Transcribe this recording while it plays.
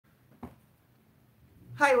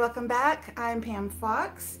Hi, welcome back. I'm Pam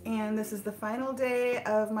Fox, and this is the final day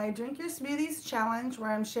of my Drink Your Smoothies challenge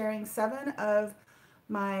where I'm sharing 7 of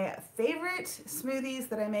my favorite smoothies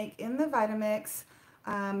that I make in the Vitamix.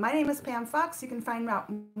 My name is Pam Fox. You can find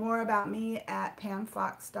out more about me at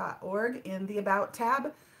pamfox.org in the About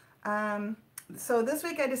tab. So this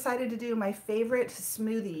week I decided to do my favorite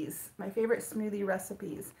smoothies, my favorite smoothie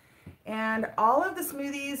recipes. And all of the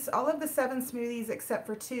smoothies, all of the 7 smoothies except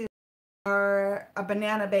for 2 are a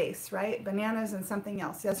banana base, right? Bananas and something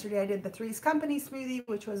else. Yesterday I did the Three's Company smoothie,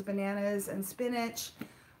 which was bananas and spinach.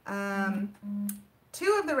 2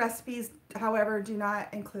 of the recipes, however, do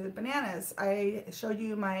not include bananas. I showed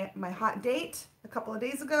you my hot date a couple of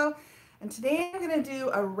days ago, and today I'm going to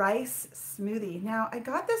do a rice smoothie. Now, I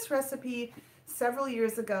got this recipe several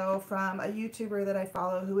years ago from a YouTuber that I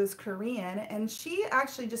follow who is Korean, and she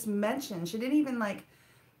actually just mentioned, she didn't even like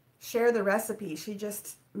share the recipe. She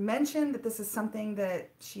just mentioned that this is something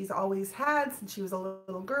that she's always had since she was a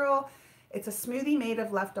little girl. It's a smoothie made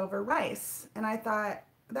of leftover rice. And I thought,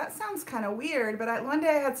 that sounds kind of weird, but one day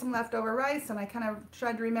I had some leftover rice and I kind of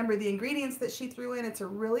tried to remember the ingredients that she threw in. It's a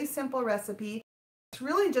really simple recipe. It's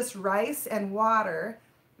really just rice and water.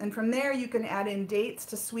 And from there you can add in dates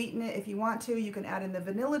to sweeten it if you want to. You can add in the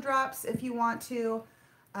vanilla drops if you want to.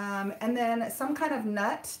 And then some kind of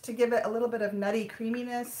nut to give it a little bit of nutty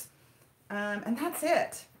creaminess. And that's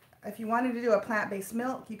it. If you wanted to do a plant-based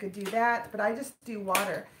milk, you could do that, but I just do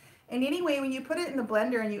water. And anyway, when you put it in the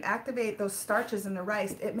blender and you activate those starches in the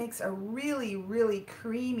rice, it makes a really, really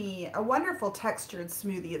creamy, a wonderful textured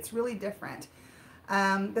smoothie. It's really different.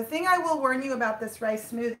 The thing I will warn you about this rice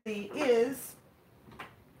smoothie is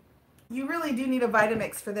you really do need a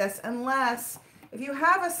Vitamix for this, unless if you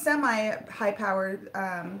have a semi-high-powered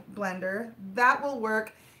blender, that will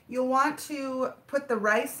work. You'll want to put the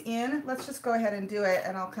rice in. Let's just go ahead and do it,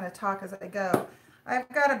 and I'll kind of talk as I go. I've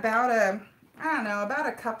got about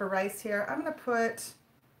a cup of rice here. I'm going to put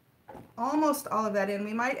almost all of that in.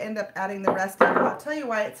 We might end up adding the rest in. I'll tell you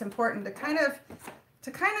why it's important to kind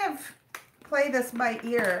of play this by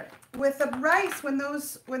ear. With the rice, when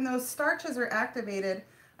those starches are activated,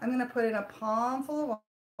 I'm going to put in a palm full of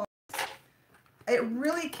water. It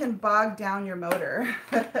really can bog down your motor.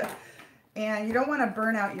 And you don't want to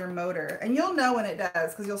burn out your motor. And you'll know when it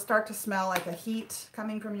does, because you'll start to smell like a heat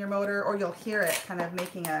coming from your motor, or you'll hear it kind of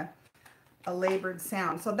making a labored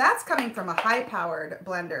sound. So that's coming from a high-powered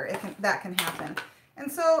blender. That can happen. And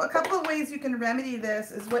so a couple of ways you can remedy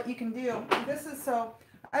this is what you can do. So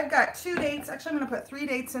I've got 2 dates. Actually, I'm going to put 3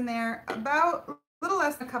 dates in there. About a little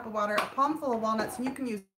less than a cup of water, a palmful of walnuts, and you can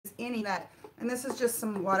use any nut. And this is just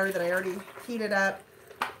some water that I already heated up.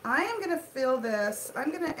 I am going to fill this. I'm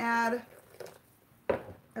going to add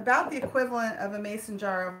about the equivalent of a mason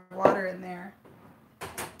jar of water in there.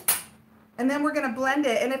 And then we're going to blend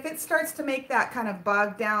it. And if it starts to make that kind of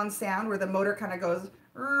bogged down sound where the motor kind of goes,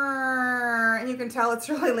 and you can tell it's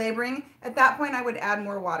really laboring, at that point I would add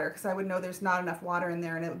more water, because I would know there's not enough water in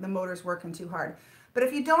there and the motor's working too hard. But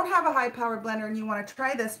if you don't have a high-powered blender and you want to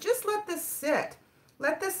try this, just let this sit.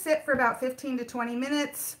 Let this sit for about 15 to 20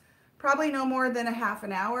 minutes. Probably no more than a half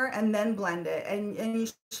an hour, and then blend it. And you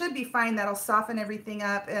should be fine. That'll soften everything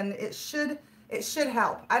up, and it should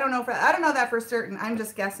help. I don't know that for certain. I'm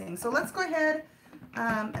just guessing. So let's go ahead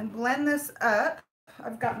and blend this up.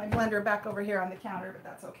 I've got my blender back over here on the counter, but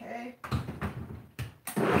that's okay.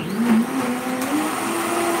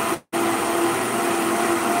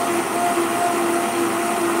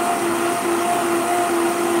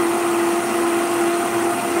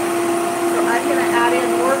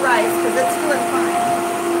 Because it's doing fine.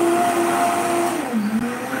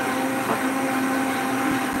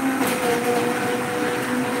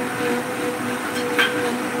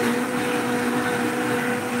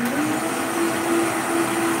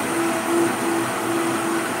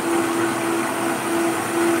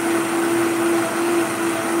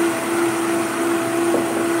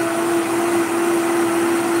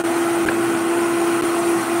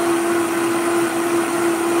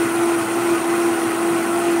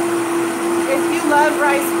 Love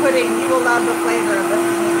rice pudding, you will love the flavor of this.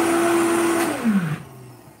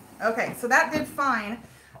 Okay, so that did fine.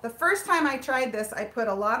 The first time I tried this, I put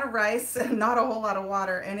a lot of rice and not a whole lot of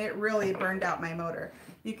water, and it really burned out my motor.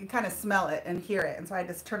 You can kind of smell it and hear it, and so I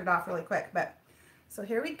just turned it off really quick. But so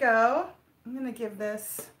here we go. I'm going to give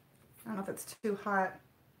this, I don't know if it's too hot.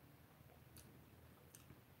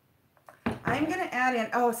 I'm going to add in,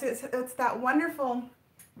 oh, see, it's that wonderful,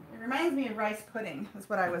 it reminds me of rice pudding, is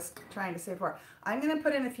what I was trying to say before. I'm going to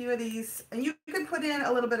put in a few of these, and you could put in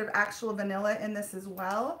a little bit of actual vanilla in this as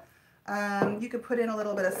well. You could put in a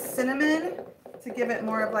little bit of cinnamon. to give it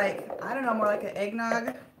more of like, I don't know, more like an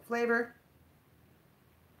eggnog flavor.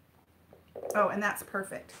 Oh, and that's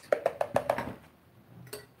perfect.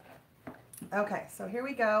 Okay, so here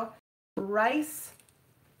we go. Rice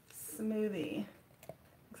smoothie.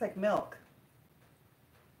 Looks like milk.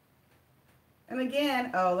 And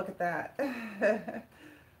again, oh, look at that.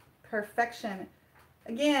 Perfection.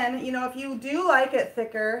 Again, you know, if you do like it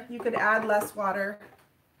thicker, you could add less water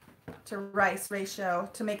to rice ratio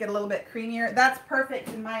to make it a little bit creamier. That's perfect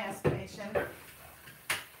in my estimation.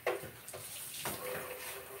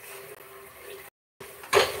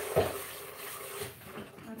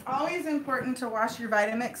 It's always important to wash your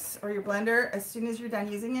Vitamix or your blender as soon as you're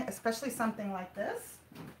done using it, especially something like this.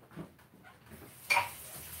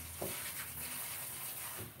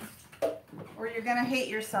 Or you're gonna hate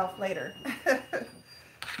yourself later.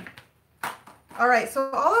 All right, so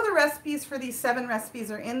all of the recipes for these 7 recipes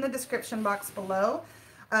are in the description box below.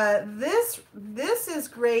 This is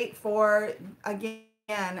great for,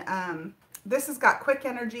 again, this has got quick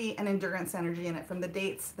energy and endurance energy in it from the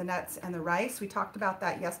dates, the nuts, and the rice. We talked about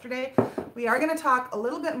that yesterday. We are going to talk a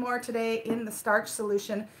little bit more today in the starch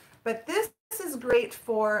solution, but this is great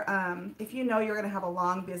for if you know you're going to have a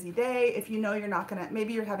long, busy day, if you know you're not going to,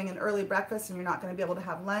 maybe you're having an early breakfast and you're not going to be able to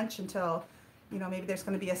have lunch until, you know, maybe there's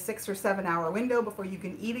going to be a 6 or 7 hour window before you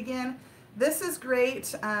can eat again. This is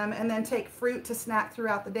great, and then take fruit to snack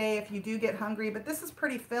throughout the day if you do get hungry, but this is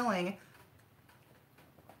pretty filling.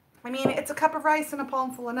 I mean, it's a cup of rice and a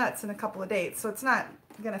palm full of nuts and a couple of dates, so it's not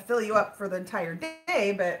going to fill you up for the entire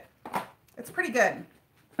day, but it's pretty good.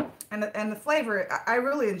 And the flavor, I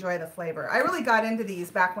really enjoy the flavor. I really got into these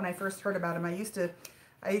back when I first heard about them. I used to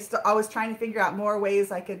always trying to figure out more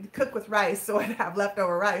ways I could cook with rice so I'd have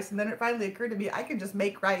leftover rice. And then it finally occurred to me I could just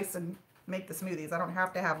make rice and make the smoothies. I don't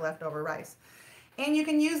have to have leftover rice. And you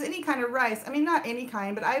can use any kind of rice. I mean, not any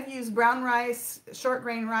kind, but I've used brown rice, short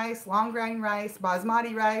grain rice, long grain rice,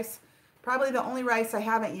 basmati rice. Probably the only rice I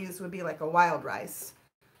haven't used would be like a wild rice.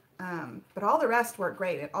 But all the rest work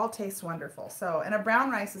great. It all tastes wonderful. So, and a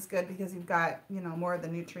brown rice is good because you've got, you know, more of the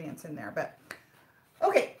nutrients in there. But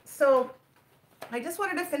okay, so I just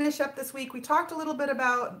wanted to finish up this week. We talked a little bit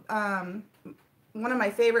about one of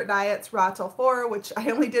my favorite diets, raw till 4, which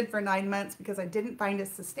I only did for 9 months because I didn't find it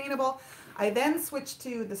sustainable. I then switched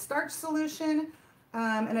to the starch solution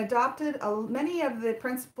and adopted many of the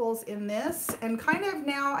principles in this. And kind of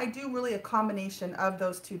now I do really a combination of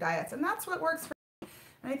those 2 diets. And that's what works for me.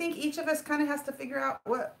 And I think each of us kind of has to figure out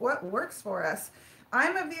what works for us.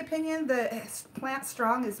 I'm of the opinion that plant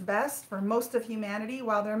strong is best for most of humanity,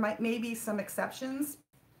 while there may be some exceptions.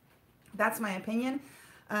 That's my opinion.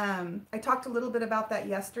 I talked a little bit about that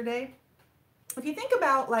yesterday. If you think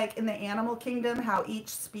about, like, in the animal kingdom, how each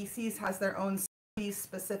species has their own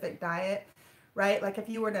species-specific diet, right? Like if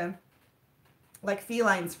you were to, like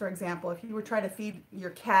felines, for example, if you were trying to feed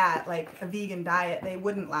your cat like a vegan diet, they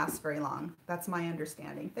wouldn't last very long. That's my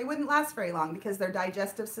understanding. They wouldn't last very long because their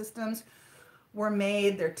digestive systems were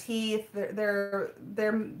made, their teeth, they're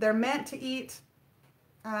meant to eat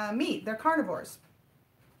meat. They're carnivores.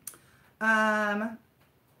 And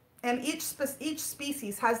each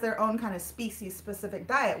species has their own kind of species-specific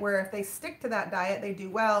diet, where if they stick to that diet, they do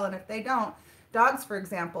well, and if they don't, dogs, for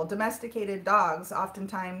example, domesticated dogs,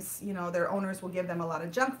 oftentimes, you know, their owners will give them a lot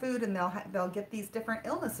of junk food, and they'll get these different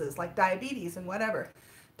illnesses like diabetes and whatever.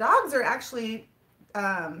 Dogs are actually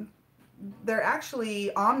they're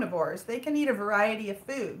actually omnivores. They can eat a variety of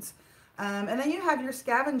foods. And then you have your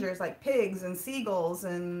scavengers like pigs and seagulls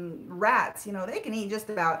and rats. You know, they can eat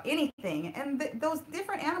just about anything. And those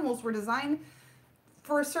different animals were designed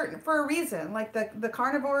for a reason. Like the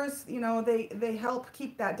carnivores, you know, they help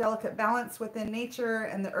keep that delicate balance within nature,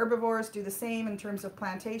 and the herbivores do the same in terms of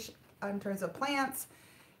plantation, in terms of plants.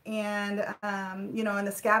 And you know, and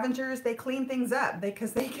the scavengers, they clean things up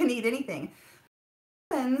because they can eat anything.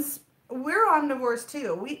 Humans, we're omnivores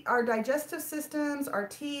too. Our digestive systems, our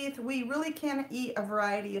teeth, we really can eat a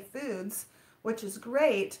variety of foods, which is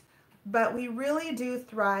great, but we really do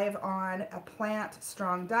thrive on a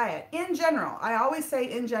plant-strong diet. In general, I always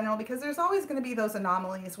say in general because there's always going to be those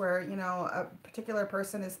anomalies where, you know, a particular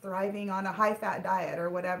person is thriving on a high-fat diet or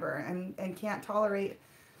whatever and can't tolerate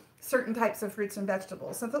certain types of fruits and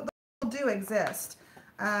vegetables. So those do exist.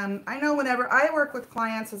 I know whenever I work with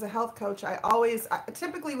clients as a health coach,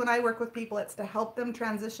 typically when I work with people, it's to help them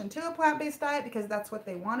transition to a plant-based diet because that's what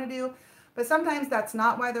they want to do. But sometimes that's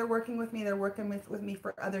not why they're working with me. They're working with me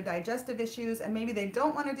for other digestive issues, and maybe they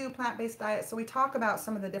don't want to do a plant-based diet. So we talk about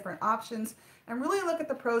some of the different options and really look at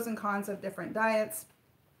the pros and cons of different diets,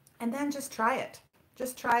 and then just try it.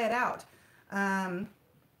 Just try it out.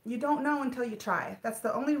 You don't know until you try. That's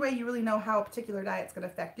the only way you really know how a particular diet's going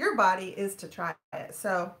to affect your body, is to try it.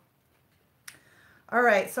 So, all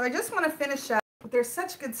right. So I just want to finish up. There's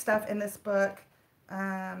such good stuff in this book.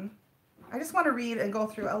 I just want to read and go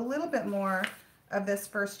through a little bit more of this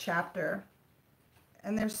first chapter.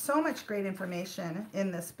 And there's so much great information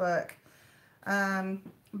in this book.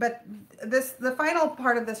 But the final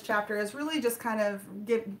part of this chapter is really just kind of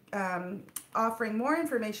offering more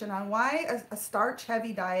information on why a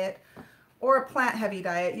starch-heavy diet or a plant-heavy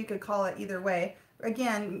diet, you could call it either way.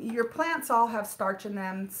 Again, your plants all have starch in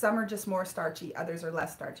them. Some are just more starchy, others are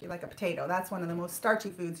less starchy, like a potato. That's one of the most starchy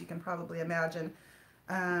foods you can probably imagine,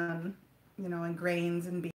 you know, and grains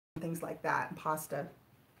and beans and things like that, and pasta.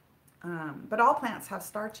 But all plants have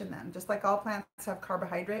starch in them, just like all plants have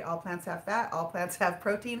carbohydrate, all plants have fat, all plants have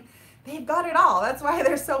protein. They've got it all. That's why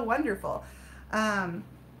they're so wonderful. So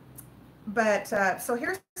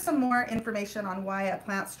here's some more information on why a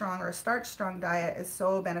plant strong or a starch strong diet is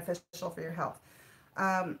so beneficial for your health.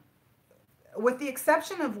 With the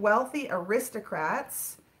exception of wealthy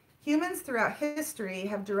aristocrats, humans throughout history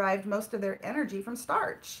have derived most of their energy from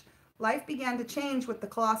starch. Life began to change with the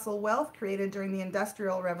colossal wealth created during the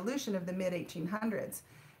Industrial Revolution of the mid-1800s.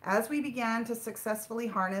 As we began to successfully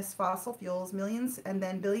harness fossil fuels, millions and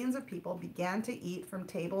then billions of people began to eat from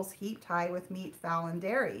tables heaped high with meat, fowl, and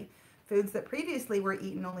dairy, foods that previously were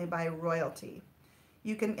eaten only by royalty.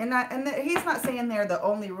 You can, he's not saying they're the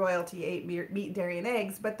only royalty ate meat, dairy, and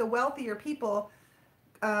eggs, but the wealthier people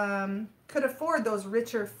could afford those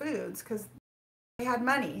richer foods because they had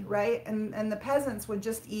money, right? And the peasants would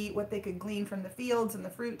just eat what they could glean from the fields and the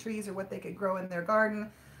fruit trees, or what they could grow in their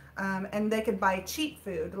garden. And they could buy cheap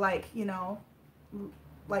food like, you know,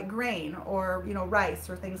 like grain or, you know, rice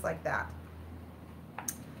or things like that.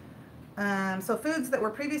 So foods that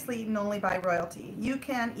were previously eaten only by royalty. You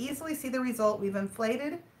can easily see the result. We've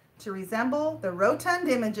inflated to resemble the rotund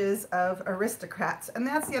images of aristocrats. And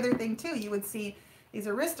that's the other thing too. You would see these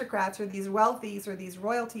aristocrats or these wealthies or these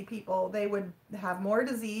royalty people, they would have more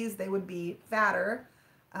disease, they would be fatter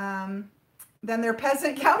than their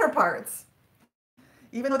peasant counterparts,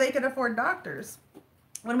 even though they could afford doctors.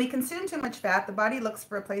 When we consume too much fat, the body looks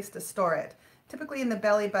for a place to store it, typically in the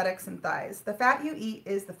belly, buttocks, and thighs. The fat you eat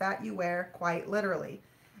is the fat you wear, quite literally.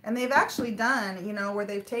 And they've actually done, you know, where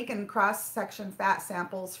they've taken cross-section fat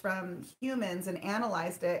samples from humans and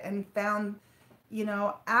analyzed it and found, you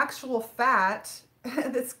know, actual fat.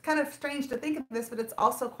 It's kind of strange to think of this, but it's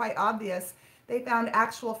also quite obvious. They found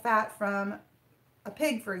actual fat from a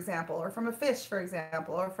pig, for example, or from a fish, for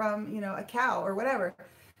example, or from, you know, a cow or whatever,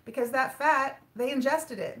 because that fat, they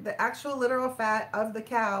ingested it. The actual literal fat of the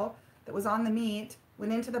cow that was on the meat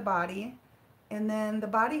went into the body, and then the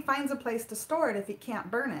body finds a place to store it if it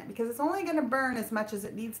can't burn it, because it's only going to burn as much as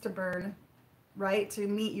it needs to burn, right, to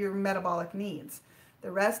meet your metabolic needs.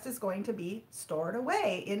 The rest is going to be stored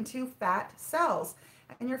away into fat cells.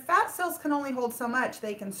 And your fat cells can only hold so much.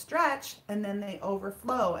 They can stretch and then they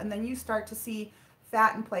overflow. And then you start to see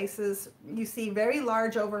fat in places. You see very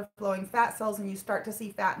large overflowing fat cells, and you start to see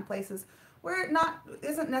fat in places where it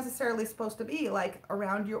isn't necessarily supposed to be, like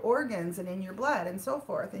around your organs and in your blood and so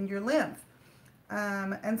forth, in your lymph.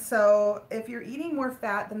 And so if you're eating more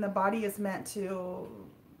fat than the body is meant to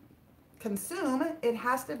consume, it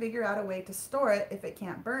has to figure out a way to store it if it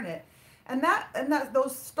can't burn it. And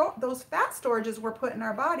those fat storages were put in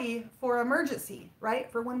our body for emergency,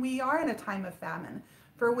 right? For when we are in a time of famine,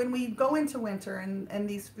 for when we go into winter and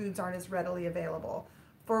these foods aren't as readily available,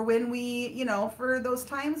 for when we, you know, for those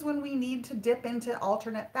times when we need to dip into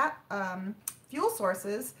alternate fat fuel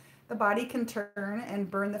sources. The body can turn and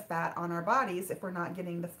burn the fat on our bodies if we're not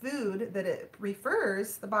getting the food that it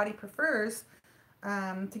prefers, the body prefers,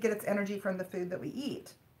 to get its energy from the food that we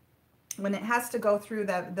eat. When it has to go through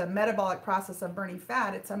the metabolic process of burning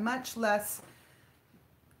fat, it's a much less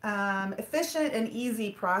efficient and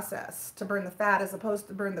easy process to burn the fat as opposed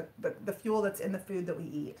to burn the fuel that's in the food that we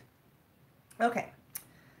eat. Okay,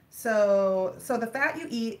 so the fat you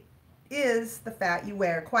eat is the fat you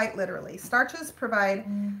wear, quite literally. Starches provide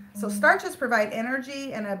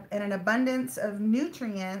energy and an abundance of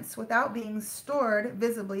nutrients without being stored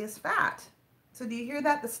visibly as fat. So do you hear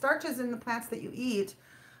that? The starches in the plants that you eat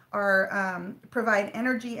provide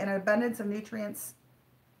energy and an abundance of nutrients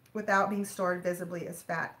without being stored visibly as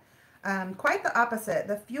fat. Quite the opposite.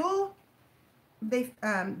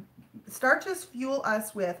 Starches fuel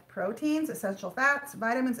us with proteins, essential fats,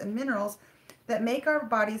 vitamins, and minerals that make our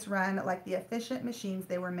bodies run like the efficient machines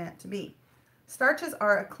they were meant to be. Starches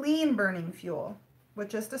are a clean burning fuel, with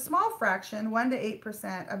just a small fraction, 1 to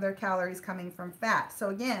 8% of their calories coming from fat. So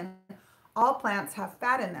again, all plants have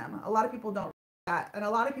fat in them. A lot of people don't realize And a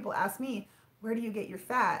lot of people ask me, where do you get your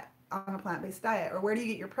fat on a plant-based diet? Or where do you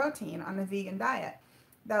get your protein on a vegan diet?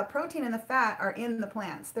 The protein and the fat are in the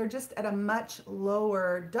plants. They're just at a much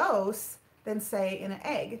lower dose than, say, in an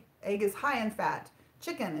egg. Egg is high in fat.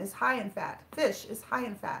 Chicken is high in fat. Fish is high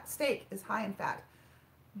in fat. Steak is high in fat.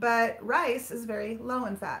 But rice is very low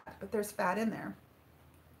in fat, but there's fat in there.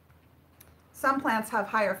 Some plants have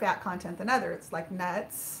higher fat content than others, like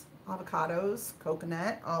nuts, avocados,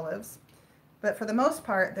 coconut, olives. But for the most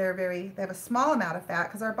part, they have a small amount of fat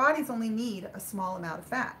because our bodies only need a small amount of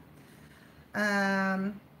fat.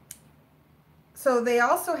 So they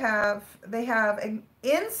also have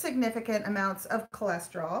insignificant amounts of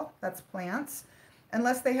cholesterol. That's plants,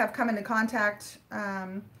 unless they have come into contact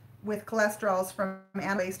with cholesterols from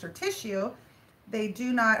animal waste or tissue. They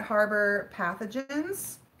do not harbor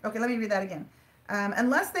pathogens. Okay, let me read that again.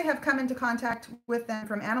 Unless they have come into contact with them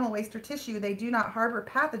from animal waste or tissue, they do not harbor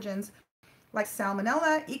pathogens like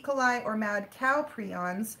Salmonella, E. coli, or mad cow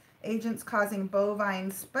prions, agents causing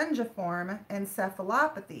bovine spongiform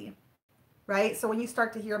encephalopathy, right? So when you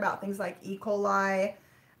start to hear about things like E. coli,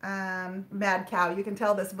 mad cow, you can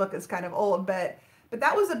tell this book is kind of old, but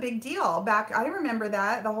that was a big deal back. I remember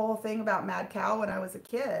that, the whole thing about mad cow when I was a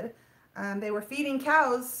kid. They were feeding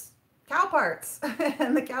cows cow parts,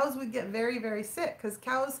 and the cows would get very, very sick because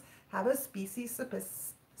cows have a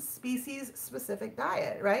species-specific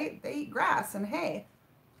diet, right? They eat grass and hay.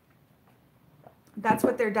 That's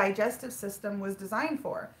what their digestive system was designed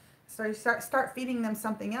for. So you start feeding them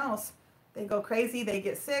something else, they go crazy, they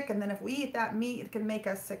get sick, and then if we eat that meat, it can make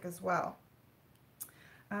us sick as well.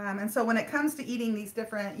 And so when it comes to eating these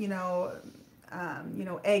different,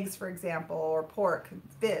 eggs, for example, or pork,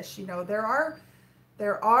 fish,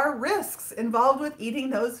 there are risks involved with eating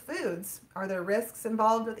those foods. Are there risks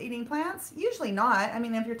involved with eating plants? Usually not. I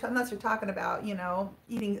mean, unless you're talking about,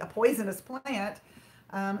 eating a poisonous plant.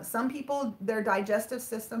 Some people, their digestive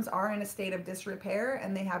systems are in a state of disrepair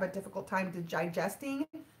and they have a difficult time digesting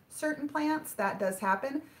certain plants. That does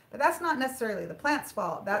happen, but that's not necessarily the plant's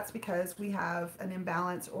fault. That's because we have an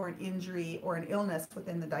imbalance or an injury or an illness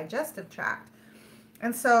within the digestive tract.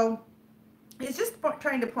 And so it's just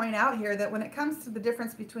trying to point out here that when it comes to the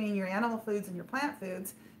difference between your animal foods and your plant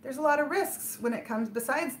foods, there's a lot of risks when it comes,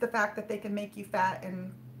 besides the fact that they can make you fat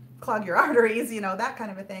and clog your arteries, that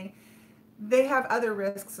kind of a thing. They have other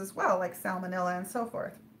risks as well, like salmonella and so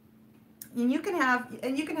forth. And you can have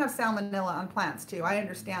salmonella on plants too. I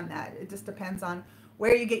understand that. It just depends on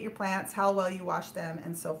where you get your plants, how well you wash them,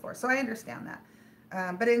 and so forth. So I understand that.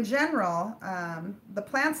 But in general, the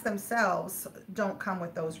plants themselves don't come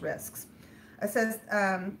with those risks. It says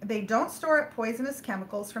they don't store up poisonous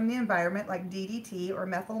chemicals from the environment like DDT or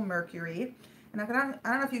methyl mercury. And I don't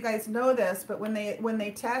know if you guys know this, but when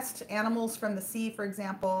they test animals from the sea, for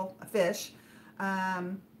example, a fish,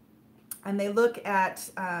 and they look at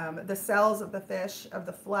the cells of the fish, of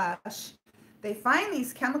the flesh, they find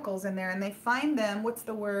these chemicals in there, and they find them, what's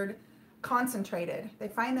the word, concentrated. They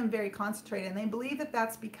find them very concentrated, and they believe that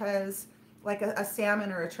that's because, like a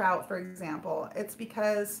salmon or a trout, for example, it's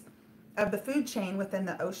because of the food chain within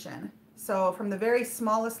the ocean. So from the very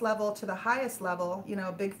smallest level to the highest level,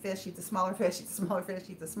 big fish eats a smaller fish, eats a smaller fish,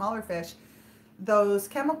 eats a smaller fish. Those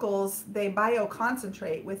chemicals, they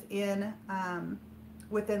bioconcentrate within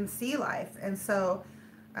sea life. And so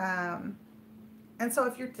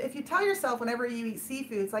if you tell yourself whenever you eat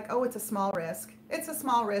seafood, it's like, oh, it's a small risk. It's a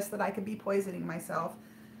small risk that I could be poisoning myself.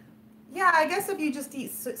 Yeah, I guess if you just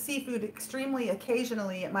eat seafood extremely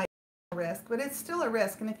occasionally, it might be a risk, but it's still a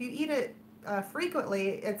risk. And if you eat it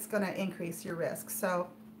frequently, it's going to increase your risk. So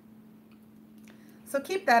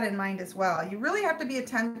keep that in mind as well. You really have to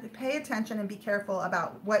pay attention and be careful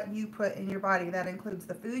about what you put in your body. That includes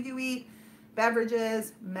the food you eat,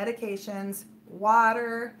 beverages, medications,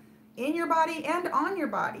 water, in your body and on your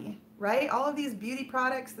body, right? All of these beauty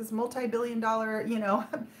products, this multi-billion-dollar,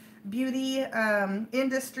 beauty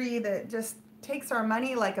industry that just takes our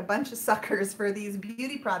money like a bunch of suckers for these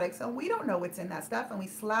beauty products, and we don't know what's in that stuff, and we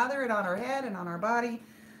slather it on our head and on our body.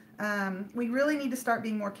 We really need to start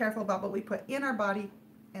being more careful about what we put in our body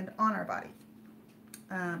and on our body.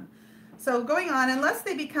 So going on, unless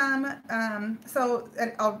they become,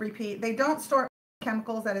 I'll repeat, they don't store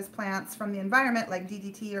chemicals, that is plants, from the environment like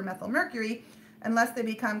DDT or methyl mercury, unless they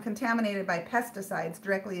become contaminated by pesticides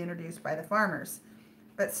directly introduced by the farmers.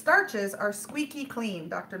 But starches are squeaky clean,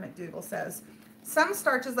 Dr. McDougall says. Some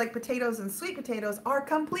starches like potatoes and sweet potatoes are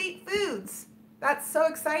complete foods. That's so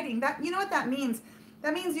exciting. You know what that means?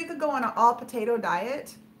 That means you could go on an all potato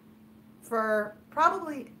diet for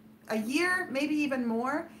probably a year, maybe even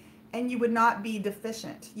more, and you would not be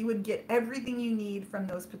deficient. You would get everything you need from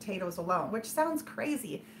those potatoes alone, which sounds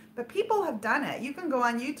crazy, but people have done it. You can go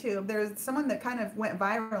on YouTube. There's someone that kind of went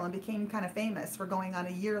viral and became kind of famous for going on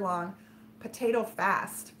a year-long potato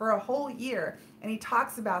fast for a whole year. And he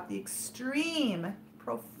talks about the extreme,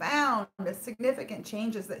 profound, significant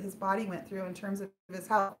changes that his body went through in terms of his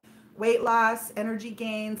health, weight loss, energy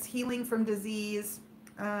gains, healing from disease.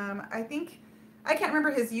 I can't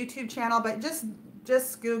remember his YouTube channel, but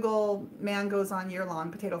just Google man goes on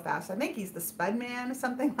year-long potato fast. I think he's the Spud Man,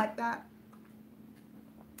 something like that.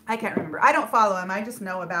 I can't remember. I don't follow him. I just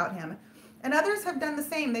know about him. And others have done the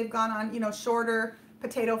same. They've gone on, shorter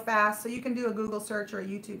potato fast. So you can do a Google search or a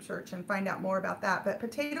YouTube search and find out more about that. But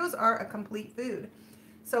potatoes are a complete food.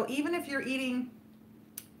 So even if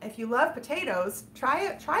you love potatoes,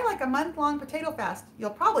 try like a month-long potato fast. You'll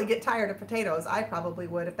probably get tired of potatoes. I probably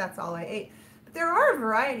would if that's all I ate. But there are a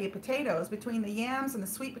variety of potatoes between the yams and the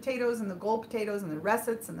sweet potatoes and the gold potatoes and the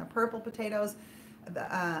russets and the purple potatoes,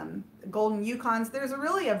 the golden Yukons. There's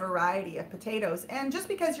really a variety of potatoes. And just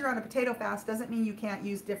because you're on a potato fast doesn't mean you can't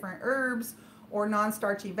use different herbs or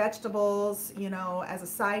non-starchy vegetables, as a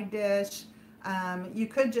side dish. You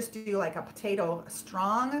could just do like a potato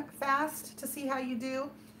strong fast to see how you do,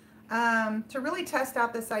 to really test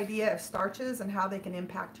out this idea of starches and how they can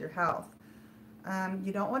impact your health.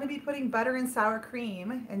 You don't want to be putting butter and sour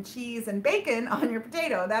cream and cheese and bacon on your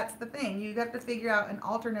potato. That's the thing. You have to figure out an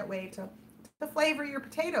alternate way to flavor your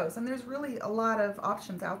potatoes. And there's really a lot of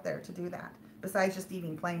options out there to do that besides just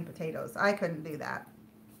eating plain potatoes. I couldn't do that.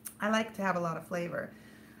 I like to have a lot of flavor.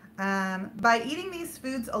 By eating these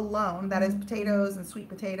foods alone, that is potatoes and sweet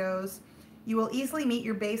potatoes, you will easily meet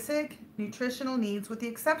your basic nutritional needs with the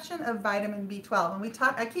exception of vitamin B12. And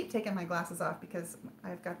I keep taking my glasses off because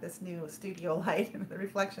I've got this new studio light and the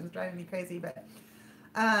reflection's driving me crazy. But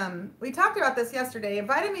we talked about this yesterday.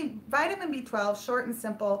 Vitamin B12, short and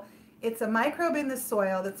simple, it's a microbe in the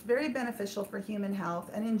soil that's very beneficial for human health.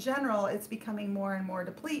 And in general, it's becoming more and more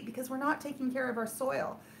deplete because we're not taking care of our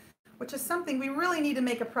soil, which is something we really need to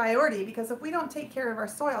make a priority, because if we don't take care of our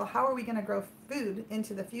soil, how are we going to grow food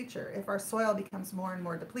into the future if our soil becomes more and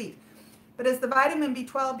more deplete? But as the vitamin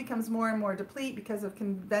B12 becomes more and more deplete because of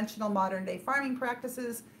conventional modern day farming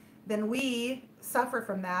practices, then we suffer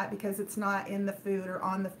from that because it's not in the food or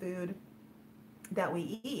on the food that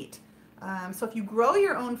we eat. So if you grow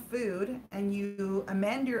your own food and you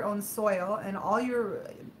amend your own soil and all your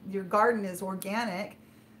garden is organic,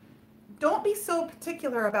 don't be so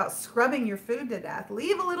particular about scrubbing your food to death.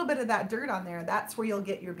 Leave a little bit of that dirt on there. That's where you'll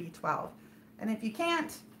get your B12. And if you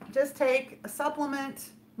can't, just take a supplement.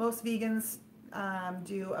 Most vegans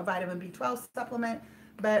do a vitamin B12 supplement,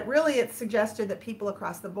 but really it's suggested that people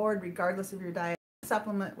across the board, regardless of your diet,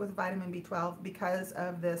 supplement with vitamin B12 because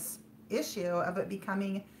of this issue of it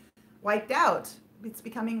becoming wiped out. It's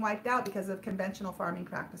becoming wiped out because of conventional farming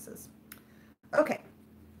practices. Okay.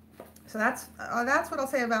 So that's what I'll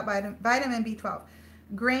say about vitamin B12.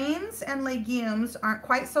 Grains and legumes aren't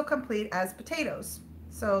quite so complete as potatoes.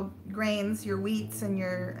 So grains, your wheats and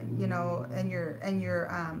your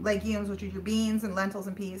legumes, which are your beans and lentils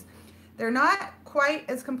and peas, they're not quite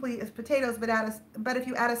as complete as potatoes. But if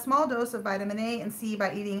you add a small dose of vitamin A and C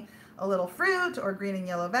by eating a little fruit or green and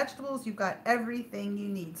yellow vegetables, you've got everything you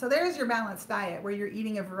need. So there's your balanced diet where you're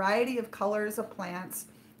eating a variety of colors of plants.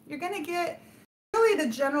 You're going to get. Really,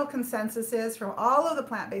 the general consensus is from all of the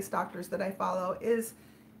plant-based doctors that I follow is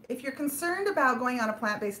if you're concerned about going on a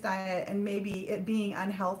plant-based diet and maybe it being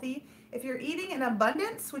unhealthy, if you're eating in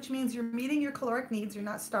abundance, which means you're meeting your caloric needs, you're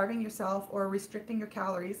not starving yourself or restricting your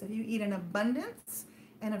calories. If you eat in abundance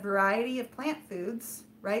and a variety of plant foods,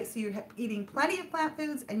 right? So you're eating plenty of plant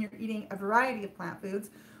foods and you're eating a variety of plant foods,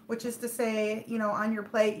 which is to say, on your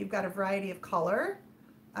plate, you've got a variety of color.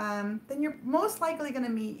 Then you're most likely going to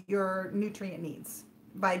meet your nutrient needs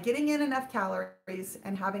by getting in enough calories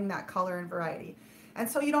and having that color and variety. And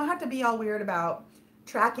so you don't have to be all weird about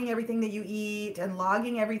tracking everything that you eat and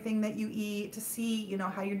logging everything that you eat to see,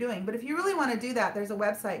 how you're doing. But if you really want to do that, there's a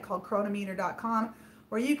website called chronometer.com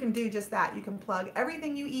where you can do just that. You can plug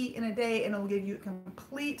everything you eat in a day and it'll give you a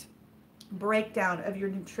complete breakdown of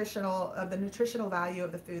the nutritional value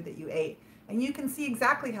of the food that you ate. And you can see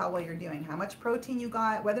exactly how well you're doing, how much protein you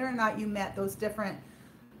got, whether or not you met those different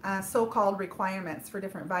so-called requirements for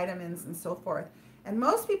different vitamins and so forth. And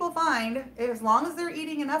most people find as long as they're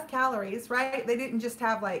eating enough calories, right? They didn't just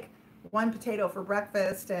have like one potato for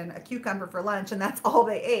breakfast and a cucumber for lunch and that's all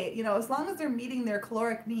they ate. As long as they're meeting their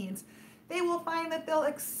caloric needs, they will find that they'll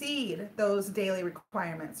exceed those daily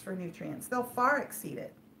requirements for nutrients. They'll far exceed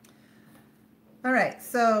it. All right,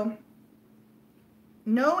 so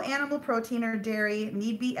No animal protein or dairy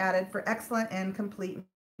need be added for excellent and complete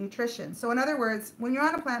nutrition. So in other words, when you're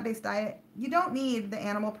on a plant-based diet, you don't need the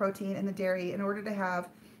animal protein and the dairy in order to have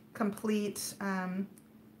complete,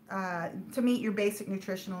 to meet your basic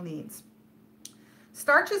nutritional needs.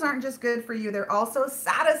 Starches aren't just good for you, they're also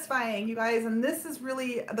satisfying, you guys, and this is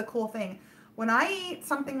really the cool thing. When I eat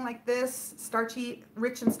something like this, starchy,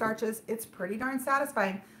 rich in starches, it's pretty darn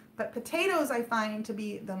satisfying. But potatoes I find to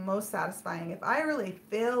be the most satisfying. If I really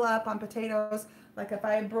fill up on potatoes, like if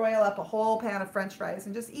I broil up a whole pan of French fries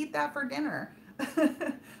and just eat that for dinner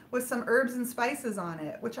with some herbs and spices on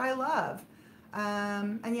it, which I love.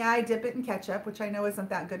 And yeah, I dip it in ketchup, which I know isn't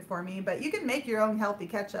that good for me, but you can make your own healthy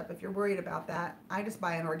ketchup if you're worried about that. I just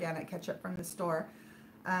buy an organic ketchup from the store.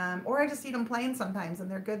 Or I just eat them plain sometimes,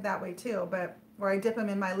 and they're good that way too. Or I dip them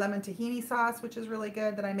in my lemon tahini sauce, which is really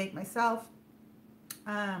good, that I make myself.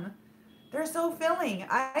 They're so filling.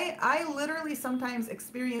 I literally sometimes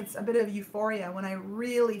experience a bit of euphoria when I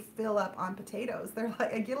really fill up on potatoes. They're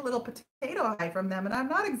like, I get a little potato high from them, and I'm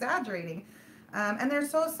not exaggerating. And they're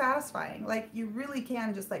so satisfying. Like, you really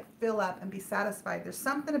can just like fill up and be satisfied. There's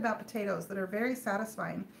something about potatoes that are very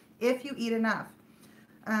satisfying if you eat enough.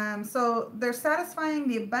 So they're satisfying.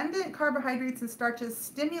 The abundant carbohydrates and starches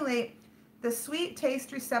stimulate the sweet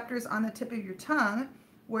taste receptors on the tip of your tongue,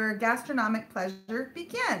 where gastronomic pleasure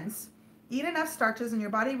begins. Eat enough starches and your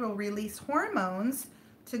body will release hormones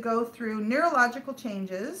to go through neurological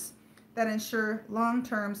changes that ensure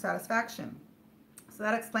long-term satisfaction. So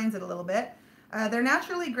that explains it a little bit. Their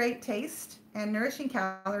naturally great taste and nourishing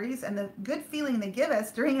calories and the good feeling they give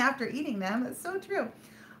us during and after eating them, that's so true,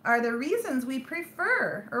 are the reasons we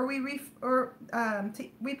prefer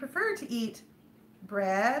we prefer to eat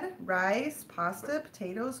bread, rice, pasta,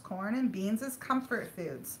 potatoes, corn, and beans as comfort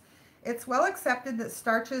foods. It's well accepted that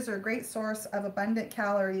starches are a great source of abundant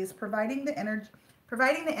calories, providing the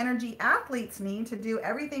energy athletes need to do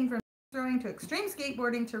everything from throwing to extreme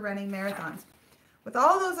skateboarding to running marathons. With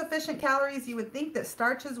all those efficient calories, you would think that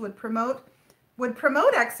starches would promote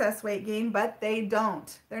excess weight gain, but they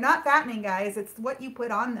don't. They're not fattening, guys. It's what you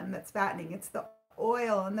put on them that's fattening. It's the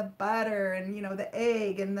oil and the butter and, you know, the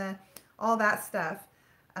egg and all that stuff.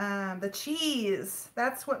 The cheese,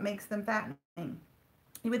 that's what makes them fattening.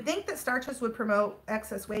 You would think that starches would promote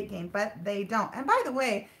excess weight gain, but they don't. And by the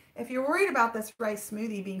way, if you're worried about this rice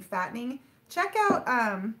smoothie being fattening, check out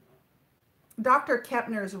Dr.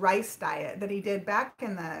 Kepner's rice diet that he did back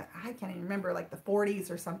in I can't even remember, like the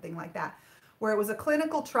 40s or something like that, where it was a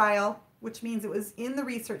clinical trial, which means it was in the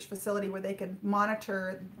research facility where they could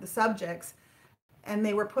monitor the subjects, and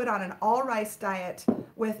they were put on an all rice diet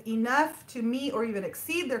with enough to meet or even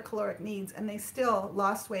exceed their caloric needs, and they still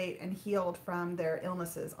lost weight and healed from their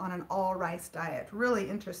illnesses on an all rice diet. Really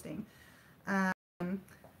interesting. You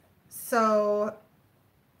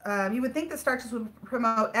would think that starches would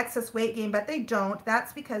promote excess weight gain, but they don't.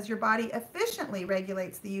 That's because your body efficiently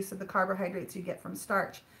regulates the use of the carbohydrates you get from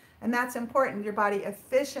starch. And that's important. Your body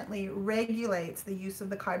efficiently regulates the use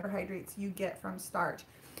of the carbohydrates you get from starch.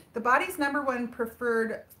 The body's number one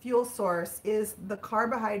preferred fuel source is the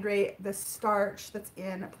carbohydrate, the starch that's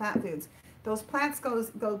in plant foods. Those plants go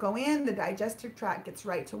in, the digestive tract gets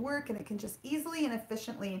right to work, and it can just easily and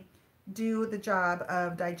efficiently do the job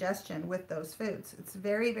of digestion with those foods. It's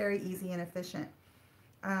very, very easy and efficient.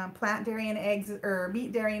 Plant dairy and eggs, or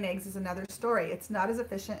meat, dairy, and eggs is another story. It's not as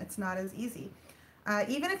efficient, it's not as easy.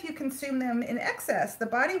 Even if you consume them in excess, the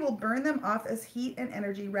body will burn them off as heat and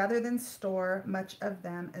energy rather than store much of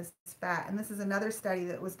them as fat. And this is another study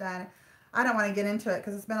that was done. I don't want to get into it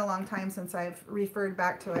because it's been a long time since I've referred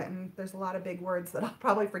back to it, and there's a lot of big words that I'll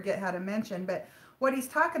probably forget how to mention. But what he's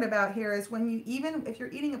talking about here is even if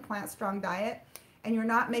you're eating a plant-strong diet and you're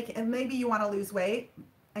not making, and maybe you want to lose weight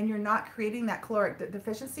and you're not creating that caloric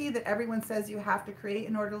deficiency that everyone says you have to create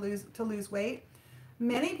in order to lose weight,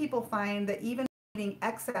 many people find that even eating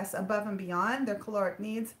excess above and beyond their caloric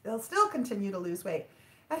needs, they'll still continue to lose weight.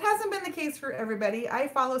 That hasn't been the case for everybody. I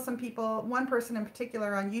follow some people, one person in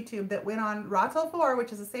particular on YouTube that went on Raw till 4,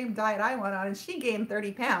 which is the same diet I went on, and she gained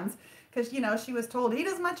 30 pounds because, you know, she was told eat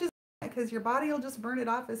as much as, because your body will just burn it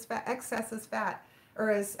off as fat, excess as fat, or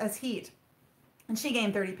as heat. And she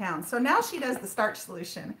gained 30 pounds. So now she does the starch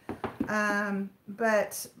solution.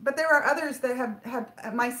 But there are others that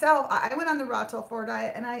have myself, I went on the Raw till 4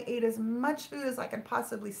 diet and I ate as much food as I could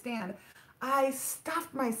possibly stand. I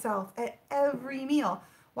stuffed myself at every meal.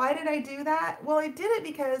 Why did I do that? Well, I did it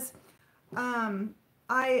because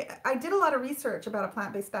I did a lot of research about a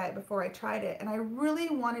plant-based diet before I tried it, and I really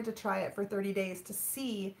wanted to try it for 30 days to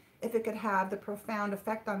see if it could have the profound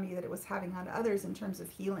effect on me that it was having on others in terms of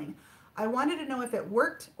healing. I wanted to know if it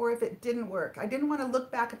worked or if it didn't work. I didn't want to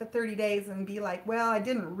look back at the 30 days and be like, well, I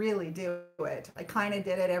didn't really do it. I kind of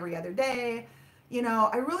did it every other day. You know,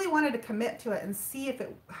 I really wanted to commit to it and see if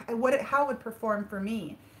how it would perform for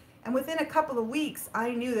me. And within a couple of weeks,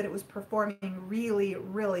 I knew that it was performing really,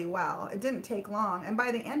 really well. It didn't take long. And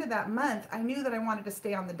by the end of that month, I knew that I wanted to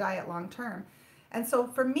stay on the diet long term. And so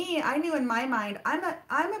for me, I knew in my mind, I'm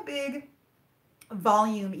a big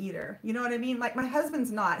volume eater. You know what I mean? Like my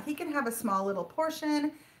husband's not. He can have a small little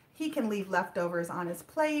portion. He can leave leftovers on his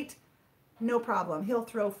plate. No problem. He'll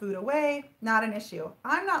throw food away. Not an issue.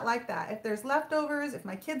 I'm not like that. If there's leftovers, if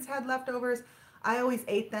my kids had leftovers, I always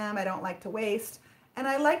ate them. I don't like to waste. And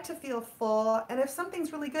I like to feel full. And if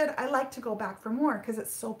something's really good, I like to go back for more because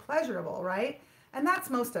it's so pleasurable, right? And that's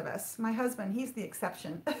most of us. My husband, he's the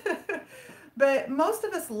exception. But most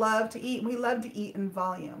of us love to eat. We love to eat in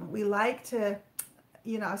volume. We like to,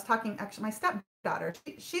 you know, I was talking, actually, my stepdaughter,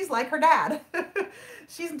 she's like her dad.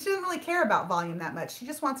 She doesn't really care about volume that much. She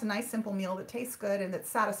just wants a nice, simple meal that tastes good and that's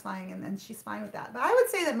satisfying, and she's fine with that. But I would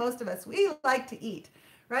say that most of us, we like to eat,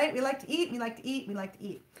 right? We like to eat, we like to eat, we like to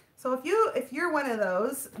eat. So if you're one of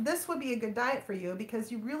those, this would be a good diet for you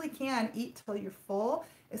because you really can eat till you're full.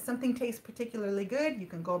 If something tastes particularly good, you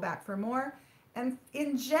can go back for more. And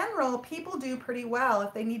in general, people do pretty well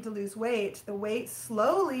if they need to lose weight. The weight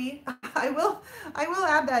slowly, I will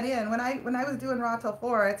add that in. When I was doing Raw Till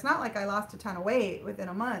 4, it's not like I lost a ton of weight within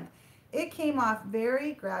a month. It came off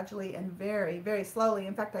very gradually and very, very slowly.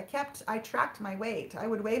 In fact, I tracked my weight. I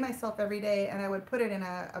would weigh myself every day and I would put it in an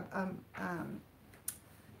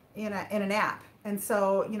app. And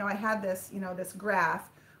so, you know, I had this, you know, this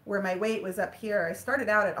graph where my weight was up here. I started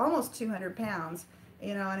out at almost 200 pounds.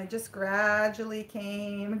 You know, and it just gradually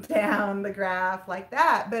came down the graph like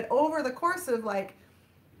that. But over the course of like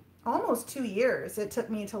almost 2 years, it took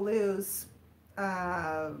me to lose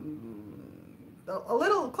a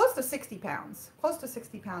little, close to 60 pounds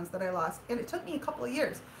that I lost. And it took me a couple of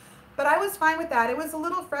years. But I was fine with that. It was a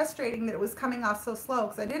little frustrating that it was coming off so slow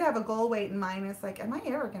because I did have a goal weight in mind. It's like, am I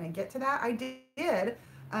ever going to get to that? I did.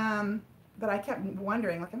 But I kept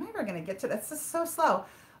wondering, like, am I ever going to get to that? It's just so slow.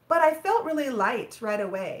 But I felt really light right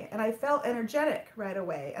away, and I felt energetic right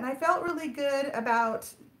away, and I felt really good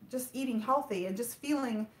about just eating healthy and just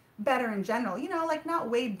feeling better in general, you know, like not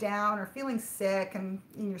weighed down or feeling sick and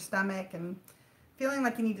in your stomach and feeling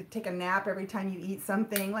like you need to take a nap every time you eat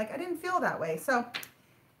something. Like I didn't feel that way. So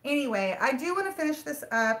anyway, I do want to finish this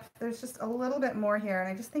up. There's just a little bit more here,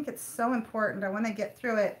 and I just think it's so important. I want to get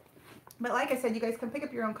through it. But like I said, you guys can pick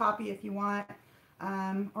up your own copy if you want.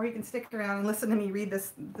 Or you can stick around and listen to me read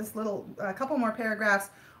this little couple more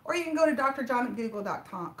paragraphs, or you can go to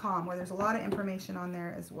drjohnmcdougall.com where there's a lot of information on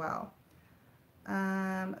there as well.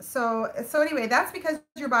 So anyway, that's because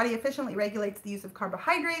your body efficiently regulates the use of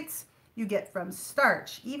carbohydrates you get from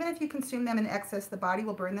starch. Even if you consume them in excess, the body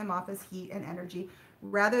will burn them off as heat and energy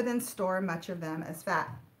rather than store much of them as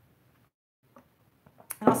fat.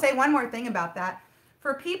 And I'll say one more thing about that.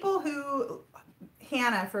 For people who,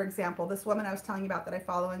 Hannah, for example, this woman I was telling you about that I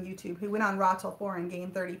follow on YouTube, who went on Raw Till 4 and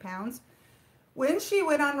gained 30 pounds. When she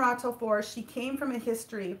went on Raw Till 4, she came from a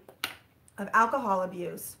history of alcohol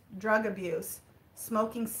abuse, drug abuse,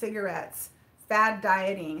 smoking cigarettes, fad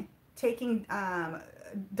dieting, taking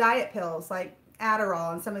diet pills like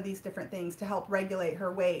Adderall and some of these different things to help regulate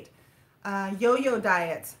her weight, yo-yo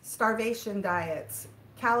diets, starvation diets,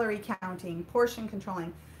 calorie counting, portion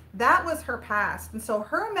controlling. That was her past. And so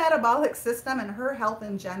her metabolic system and her health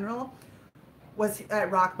in general was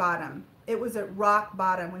at rock bottom. It was at rock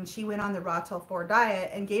bottom when she went on the Raw Till 4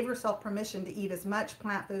 diet and gave herself permission to eat as much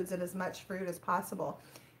plant foods and as much fruit as possible.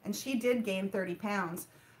 And she did gain 30 pounds.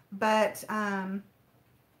 But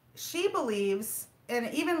she believes,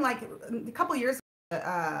 and even like a couple years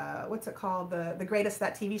ago, what's it called? The Greatest,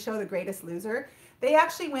 that TV show, The Greatest Loser. They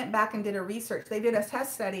actually went back and did a research. They did a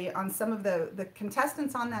test study on some of the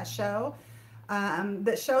contestants on that show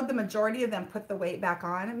that showed the majority of them put the weight back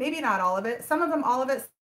on. Maybe not all of it. Some of them, all of it.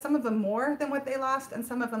 Some of them more than what they lost, and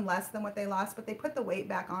some of them less than what they lost. But they put the weight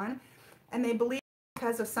back on, and they believe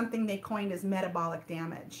because of something they coined as metabolic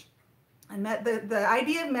damage. And the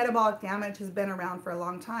idea of metabolic damage has been around for a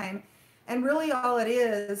long time. And really all it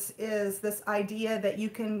is this idea that you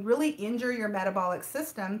can really injure your metabolic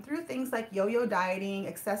system through things like yo-yo dieting,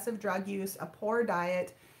 excessive drug use, a poor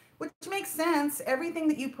diet, which makes sense. Everything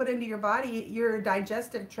that you put into your body, your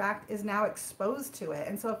digestive tract is now exposed to it.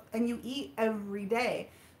 And you eat every day.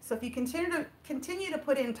 So if you continue to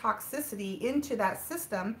put in toxicity into that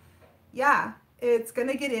system, yeah, it's going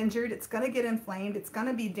to get injured, it's going to get inflamed, it's going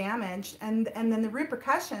to be damaged, and then the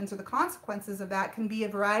repercussions or the consequences of that can be a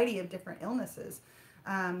variety of different illnesses.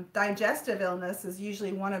 Digestive illness is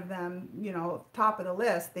usually one of them, you know, top of the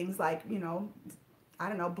list. Things like, you know, I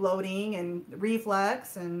don't know, bloating and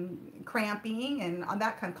reflux and cramping and on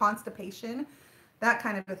that kind of constipation, that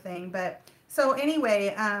kind of a thing. But so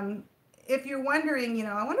anyway, if you're wondering, you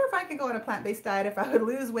know, I wonder if I could go on a plant-based diet if I would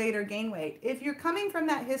lose weight or gain weight. If you're coming from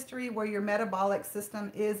that history where your metabolic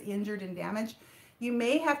system is injured and damaged, you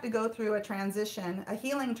may have to go through a transition, a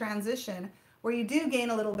healing transition, where you do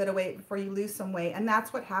gain a little bit of weight before you lose some weight. And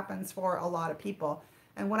that's what happens for a lot of people.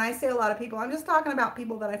 And when I say a lot of people, I'm just talking about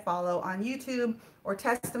people that I follow on YouTube or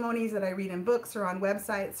testimonies that I read in books or on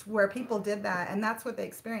websites where people did that. And that's what they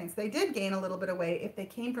experienced. They did gain a little bit of weight if they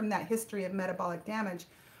came from that history of metabolic damage,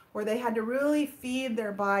 where they had to really feed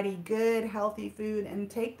their body good, healthy food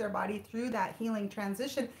and take their body through that healing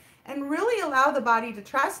transition and really allow the body to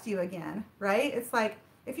trust you again, right? It's like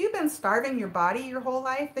if you've been starving your body your whole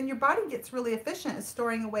life, then your body gets really efficient at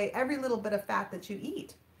storing away every little bit of fat that you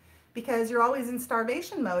eat because you're always in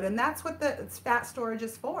starvation mode. And that's what the fat storage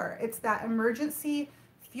is for. It's that emergency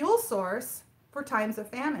fuel source for times of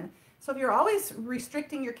famine. So if you're always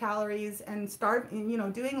restricting your calories and you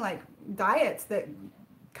know, doing like diets that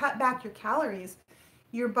cut back your calories,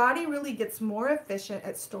 your body really gets more efficient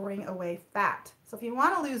at storing away fat. So if you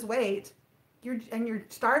want to lose weight, you're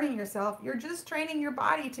starving yourself, you're just training your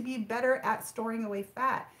body to be better at storing away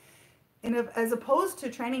fat. And as opposed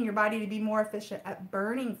to training your body to be more efficient at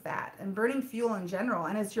burning fat and burning fuel in general.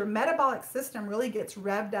 And as your metabolic system really gets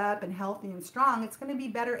revved up and healthy and strong, it's going to be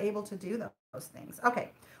better able to do those things.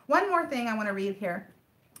 Okay, one more thing I want to read here.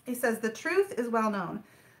 He says, the truth is well known.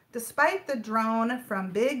 Despite the drone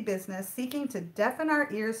from big business seeking to deafen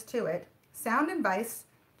our ears to it, sound advice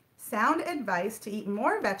to eat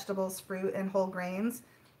more vegetables, fruit, and whole grains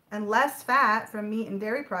and less fat from meat and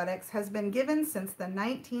dairy products has been given since the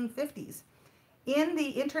 1950s. In the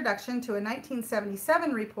introduction to a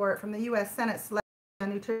 1977 report from the U.S. Senate Select on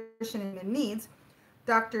Nutrition and Needs,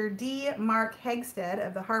 Dr. D. Mark Hegstead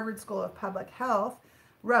of the Harvard School of Public Health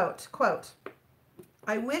wrote, quote,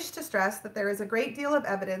 I wish to stress that there is a great deal of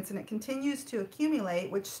evidence and it continues to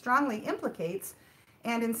accumulate which strongly implicates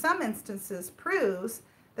and in some instances proves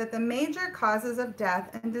that the major causes of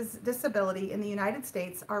death and disability in the United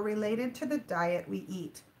States are related to the diet we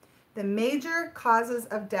eat. The major causes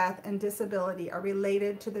of death and disability are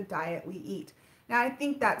related to the diet we eat. Now, I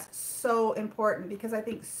think that's so important because I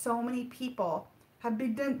think so many people have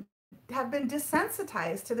been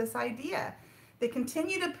desensitized to this idea. They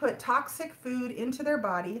continue to put toxic food into their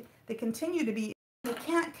body. They can't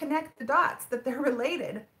connect the dots that they're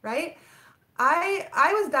related, right?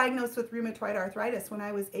 I was diagnosed with rheumatoid arthritis when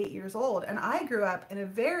I was 8 years old, and I grew up in a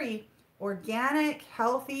very organic,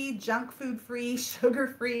 healthy, junk food free, sugar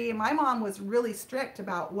free. My mom was really strict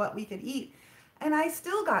about what we could eat, and I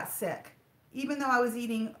still got sick, even though I was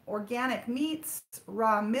eating organic meats,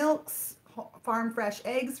 raw milks, farm fresh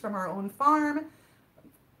eggs from our own farm,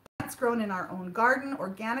 plants grown in our own garden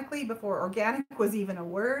organically before organic was even a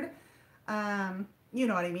word. You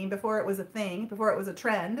know what I mean? Before it was a thing, before it was a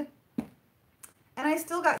trend. And I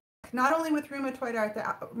still got sick, not only with rheumatoid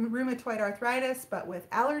arthritis, but with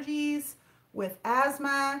allergies, with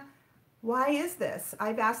asthma. Why is this?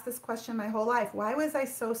 I've asked this question my whole life. Why was I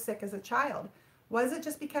so sick as a child? Was it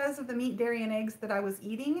just because of the meat, dairy, and eggs that I was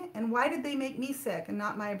eating? And why did they make me sick and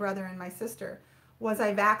not my brother and my sister? Was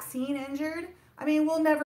I vaccine injured? I mean, we'll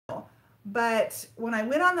never know. But when I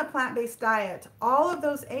went on the plant-based diet, all of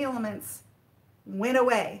those ailments went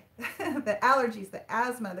away. The allergies, the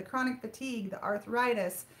asthma, the chronic fatigue, the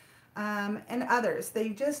arthritis, and others.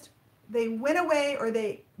 They went away, or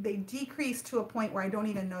they decreased to a point where I don't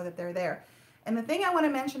even know that they're there. And the thing I want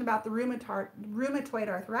to mention about the rheumatoid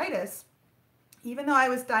arthritis, even though I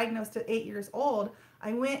was diagnosed at 8 years old,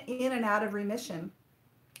 I went in and out of remission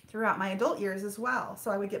throughout my adult years as well. So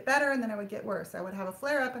I would get better and then I would get worse. I would have a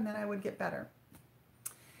flare-up and then I would get better.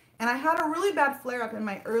 And I had a really bad flare-up in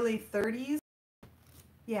my early 30s.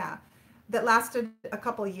 Yeah, that lasted a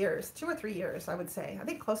couple of years, 2 or 3 years, I would say. I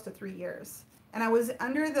think close to 3 years. And I was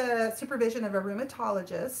under the supervision of a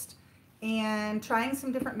rheumatologist and trying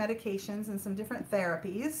some different medications and some different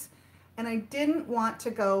therapies. And I didn't want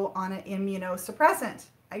to go on an immunosuppressant.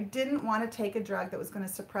 I didn't want to take a drug that was going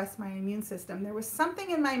to suppress my immune system. There was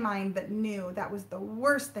something in my mind that knew that was the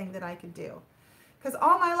worst thing that I could do. Because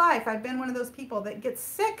all my life, I've been one of those people that gets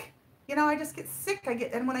sick. You know, I just get sick.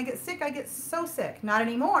 And when I get sick, I get so sick. Not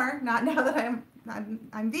anymore. Not now that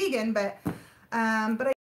I'm vegan, but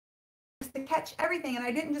I used to catch everything, and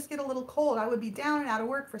I didn't just get a little cold. I would be down and out of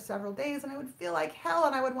work for several days, and I would feel like hell,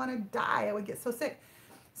 and I would want to die. I would get so sick.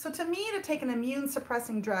 So to me, to take an immune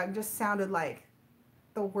suppressing drug just sounded like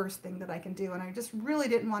the worst thing that I can do. And I just really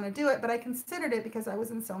didn't want to do it, but I considered it because I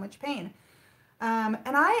was in so much pain. And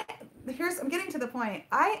I'm getting to the point.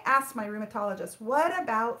 I asked my rheumatologist, what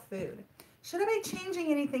about food? Should I be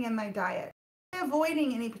changing anything in my diet?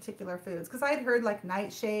 Avoiding any particular foods? Because I'd heard like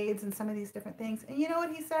nightshades and some of these different things. And you know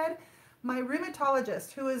what he said? My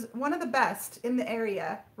rheumatologist, who is one of the best in the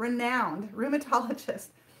area, renowned rheumatologist,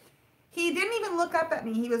 he didn't even look up at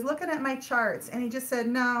me. He was looking at my charts and he just said,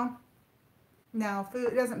 no, food,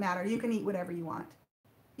 it doesn't matter. You can eat whatever you want.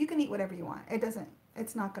 You can eat whatever you want.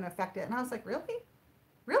 It's not going to affect it. And I was like, really?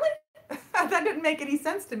 Really? That didn't make any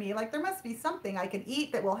sense to me. Like, there must be something I can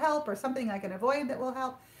eat that will help or something I can avoid that will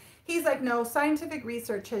help. He's like, no, scientific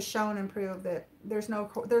research has shown and proved that there's no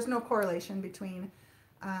correlation between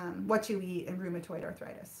what you eat and rheumatoid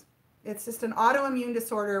arthritis. It's just an autoimmune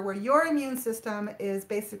disorder where your immune system is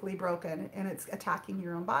basically broken and it's attacking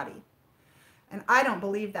your own body. And I don't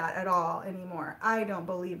believe that at all anymore. I don't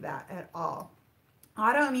believe that at all.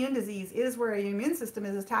 Autoimmune disease is where your immune system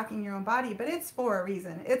is attacking your own body, but it's for a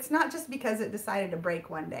reason. It's not just because it decided to break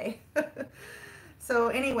one day. So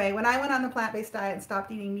anyway, when I went on the plant-based diet and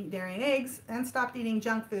stopped eating meat, dairy, and eggs, and stopped eating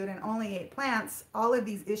junk food and only ate plants, all of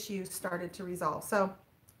these issues started to resolve. So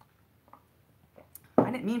I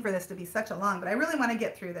didn't mean for this to be such a long, but I really want to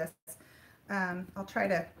get through this. I'll try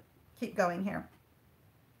to keep going here.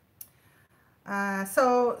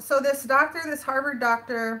 So this doctor, this Harvard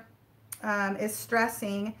doctor, is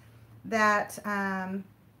stressing that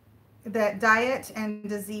that diet and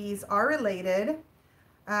disease are related.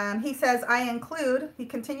 He says, he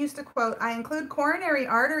continues to quote, I include coronary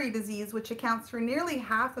artery disease, which accounts for nearly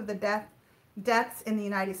half of the deaths in the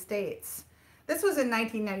United States. This was in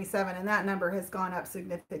 1997, and that number has gone up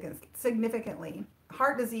significantly.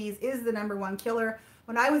 Heart disease is the #1 killer.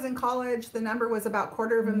 When I was in college, the number was about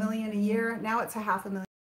 250,000 a year. Now it's 500,000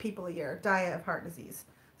 people a year die of heart disease.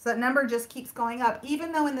 So that number just keeps going up.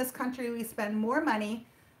 Even though in this country we spend more money,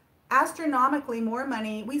 astronomically more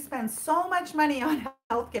money, we spend so much money on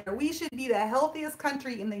healthcare. We should be the healthiest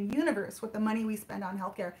country in the universe with the money we spend on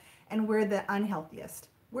healthcare, and we're the unhealthiest.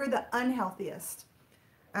 We're the unhealthiest.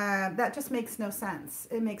 That just makes no sense.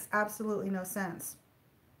 It makes absolutely no sense.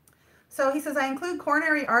 So he says, I include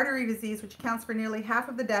coronary artery disease, which accounts for nearly half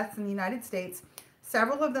of the deaths in the United States,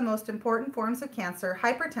 several of the most important forms of cancer,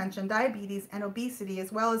 hypertension, diabetes, and obesity,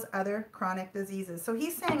 as well as other chronic diseases. So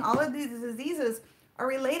he's saying all of these diseases are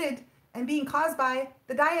related and being caused by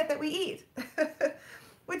the diet that we eat,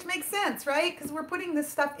 which makes sense, right? Because we're putting this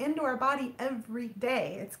stuff into our body every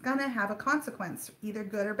day. It's going to have a consequence, either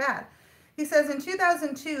good or bad. He says in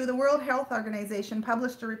 2002, the World Health Organization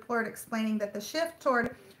published a report explaining that the shift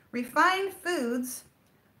toward refined foods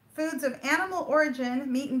of animal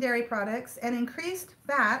origin, meat and dairy products, and increased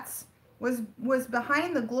fats was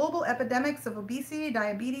behind the global epidemics of obesity,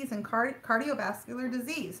 diabetes, and cardiovascular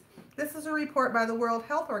disease. This is a report by the World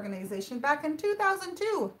Health Organization back in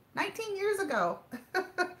 2002, 19 years ago.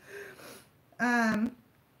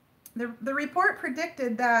 The report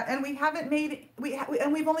predicted that, and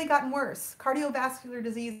we've only gotten worse. Cardiovascular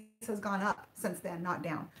disease has gone up since then, not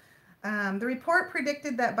down. The report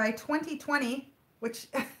predicted that by 2020, which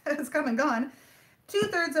has come and gone,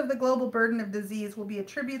 2/3 of the global burden of disease will be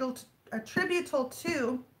attributable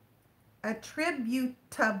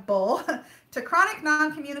to chronic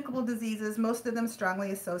non-communicable diseases, most of them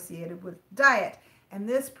strongly associated with diet. And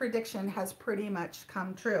this prediction has pretty much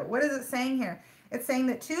come true. What is it saying here? It's saying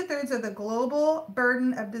that 2/3 of the global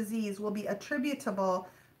burden of disease will be attributable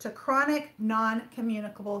to chronic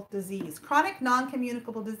non-communicable disease. Chronic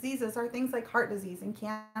non-communicable diseases are things like heart disease and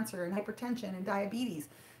cancer and hypertension and diabetes.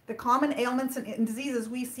 The common ailments and diseases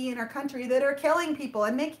we see in our country that are killing people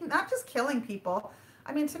and not just killing people.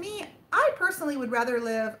 I mean, to me, I personally would rather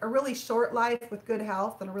live a really short life with good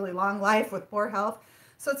health than a really long life with poor health.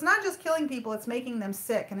 So it's not just killing people, it's making them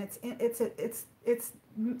sick, and it's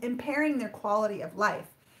impairing their quality of life.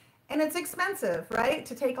 And it's expensive, right,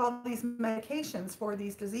 to take all these medications for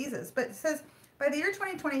these diseases. But it says by the year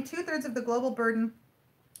 2020, 2/3 of the global burden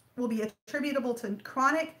will be attributable to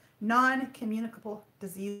chronic non-communicable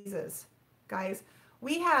diseases. Guys,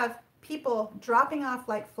 we have people dropping off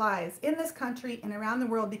like flies in this country and around the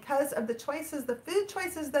world because of the food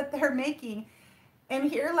choices that they're making. And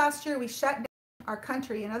here last year, we shut down our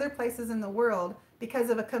country and other places in the world because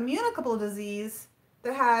of a communicable disease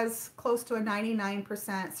that has close to a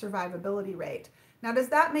 99% survivability rate. Now, does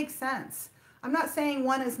that make sense? I'm not saying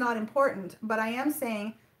one is not important, but I am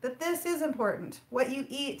saying that this is important. What you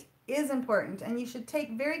eat is important, and you should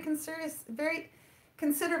take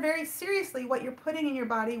consider very seriously what you're putting in your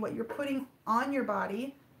body, what you're putting on your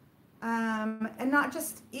body, and not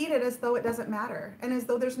just eat it as though it doesn't matter and as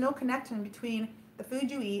though there's no connection between the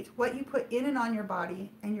food you eat, what you put in and on your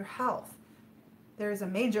body, and your health. There is a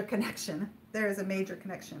major connection. There is a major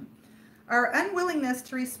connection. Our unwillingness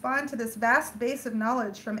to respond to this vast base of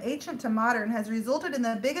knowledge from ancient to modern has resulted in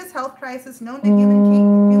the biggest health crisis known to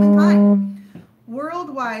humankind.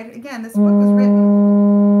 Worldwide, again, this book was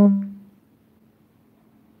written.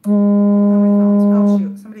 Oh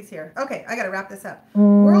shoot, somebody's here. Okay, I gotta wrap this up.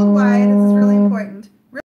 Worldwide, this is really important.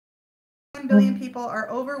 1 billion people are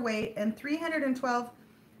overweight and 312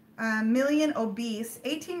 million obese.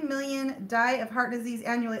 18 million die of heart disease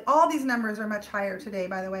annually. All these numbers are much higher today,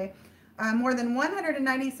 by the way. More than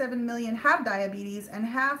 197 million have diabetes, and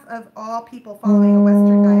half of all people following a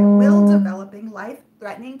Western diet will developing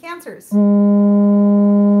life-threatening cancers.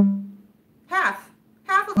 Half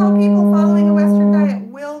of all people following a Western diet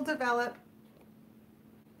will develop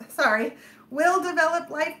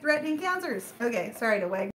life-threatening cancers. Okay, sorry to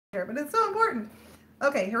wag here, but it's so important.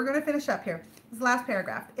 Okay, we're going to finish up here. This last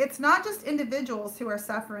paragraph. It's not just individuals who are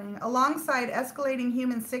suffering. Alongside escalating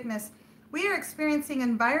human sickness, we are experiencing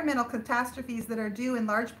environmental catastrophes that are due in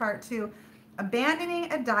large part to abandoning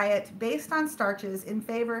a diet based on starches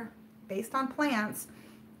based on plants,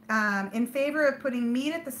 in favor of putting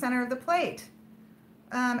meat at the center of the plate.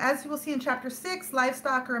 As you will see in Chapter 6,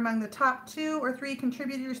 livestock are among the top 2 or 3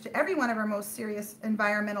 contributors to every one of our most serious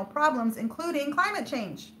environmental problems, including climate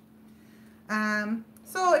change.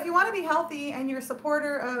 So if you want to be healthy and you're a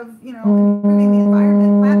supporter of, improving the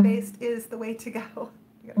environment, plant-based is the way to go.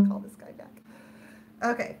 I gotta call this guy back.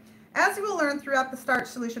 Okay. As you will learn throughout the starch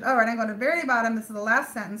solution, and I'm going to the very bottom, this is the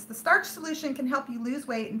last sentence. The starch solution can help you lose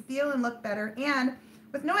weight and feel and look better, and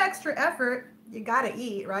with no extra effort, you gotta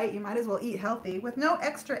eat, right? You might as well eat healthy. With no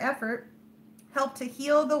extra effort, help to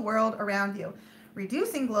heal the world around you,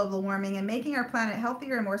 reducing global warming and making our planet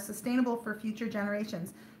healthier and more sustainable for future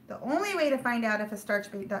generations. The only way to find out if a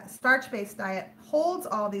starch-based diet holds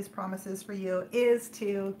all these promises for you is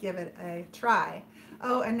to give it a try.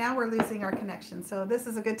 Oh, and now we're losing our connection, so this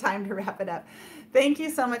is a good time to wrap it up. Thank you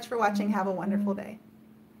so much for watching. Have a wonderful day.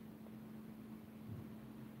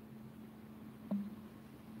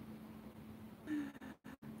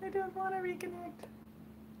 I don't want to reconnect.